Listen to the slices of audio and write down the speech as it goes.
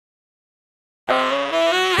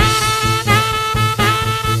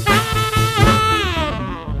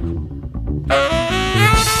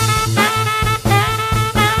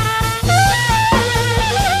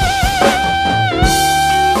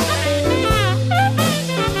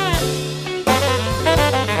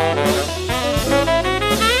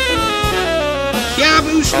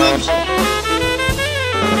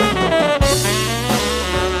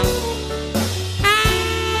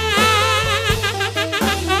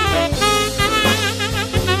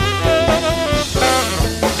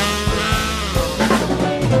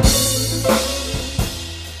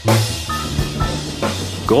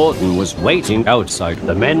Gordon was waiting outside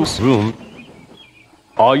the men's room.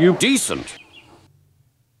 Are you decent?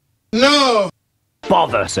 No!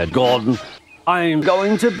 Bother, said Gordon. I'm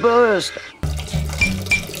going to burst.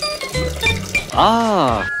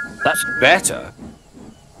 Ah, that's better.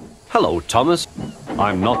 Hello, Thomas.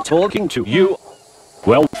 I'm not talking to you.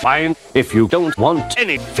 Well, fine, if you don't want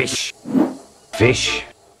any fish. Fish.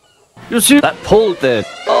 You see that pole there?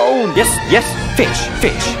 Oh, yes, yes, fish,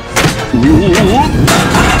 fish.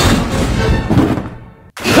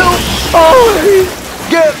 Help! Oh,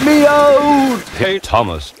 get me out! Hey,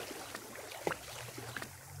 Thomas.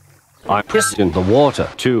 I pissed in the water,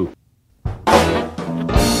 too.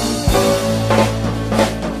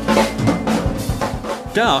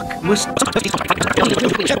 Duck was...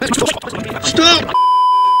 Stop!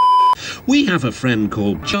 We have a friend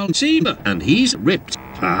called John Seaver, and he's ripped.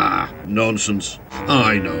 Ah, nonsense.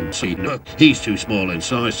 I know, see, no, he's too small in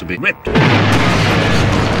size to be ripped.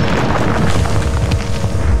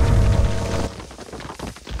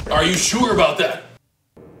 Are you sure about that?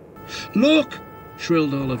 Look,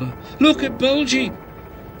 shrilled Oliver. Look at Bulgy.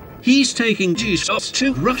 He's taking Jesus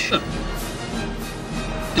to Russia.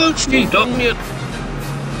 Don't speak on you.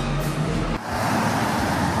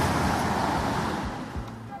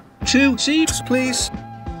 Two seats, please.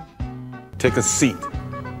 Take a seat,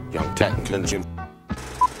 young technician.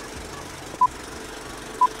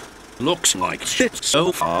 Looks like shit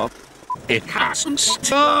so far. It hasn't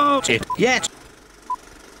started yet.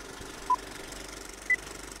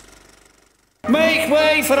 Make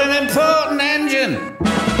way for an important engine!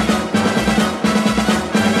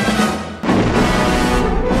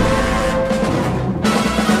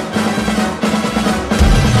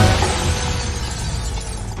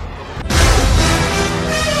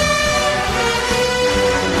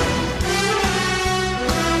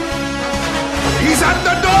 He's at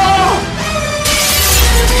the door!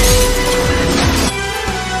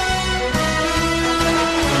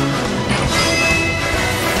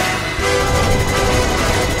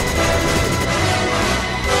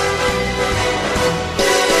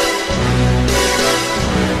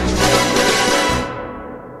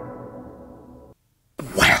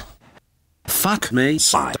 Well, fuck me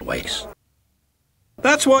sideways.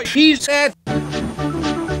 That's what she said.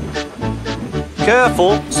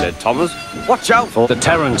 Careful, said Thomas. Watch out for the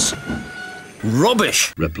Terrans.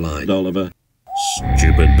 Rubbish, replied Oliver.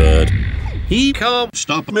 Stupid bird. He can't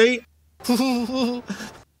stop me. To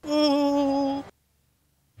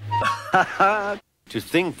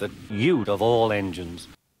think that you'd of all engines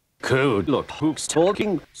could look who's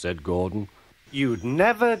talking, said Gordon. You'd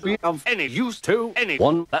never be of any use to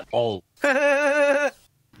anyone at all.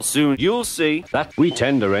 Soon you'll see that we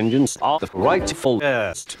tender engines are the rightful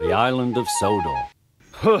heirs to the island of Sodor.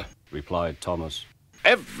 Huh, replied Thomas.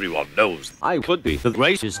 Everyone knows I could be the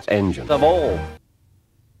greatest engine of all.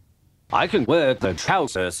 I can wear the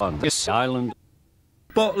trousers on this island.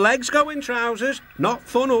 But legs go in trousers, not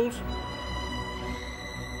funnels.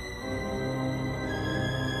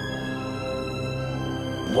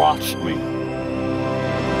 Watch me.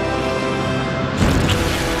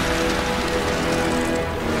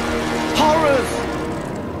 Horrors!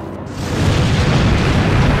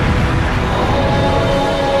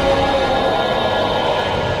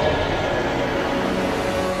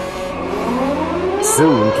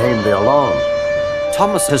 Soon came the alarm.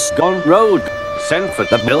 Thomas has gone rogue. Send for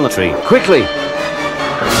the military, quickly!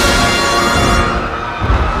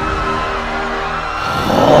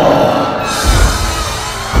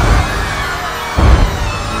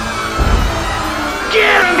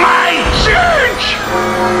 Give my church!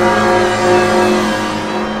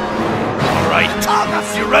 All right,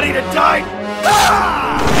 Thomas, you ready to die?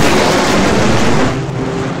 Ah!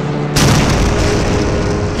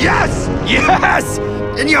 Yes! Yes!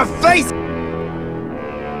 In your face!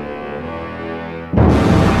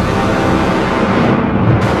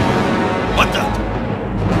 What the?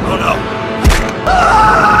 Oh no!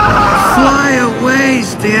 Ah! Fly away,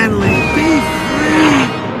 Stanley. Be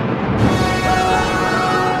free.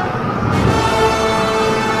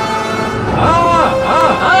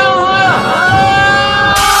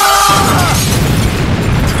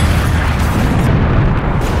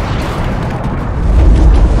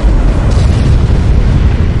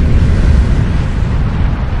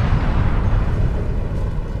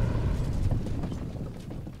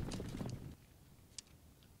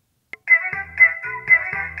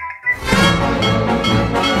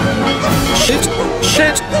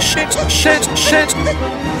 shit, shit!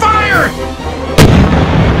 Fire!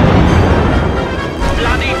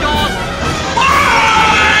 Bloody doors!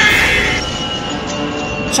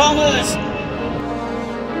 Thomas!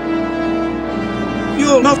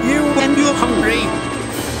 You'll not you when you're hungry.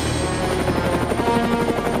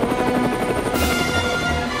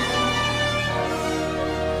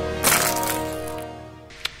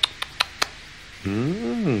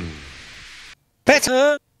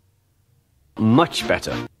 Better! Much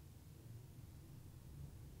better.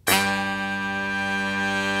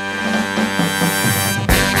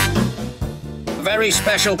 Very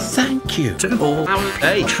special Thank you to all our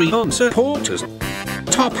Patreon supporters.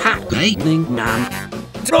 Top Hat Lightning Man,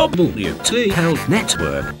 WT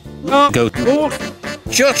Network, Margo Dwarf,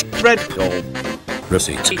 Judge Red Gold,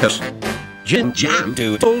 Rosicus, Jin Jam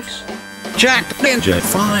Doodles, Jack Ninja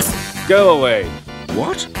 5. Go away.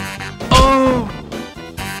 What? Oh!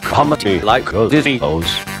 Comedy like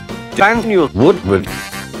Odysseus. Daniel Woodward.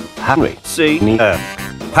 Henry C.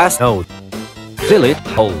 Pascal. Philip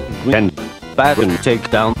Holmgren. Baron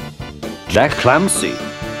Takedown. Jack Clancy.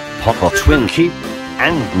 Papa Twinkie.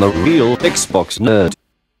 And the real Xbox Nerd.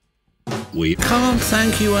 We can't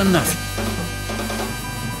thank you enough.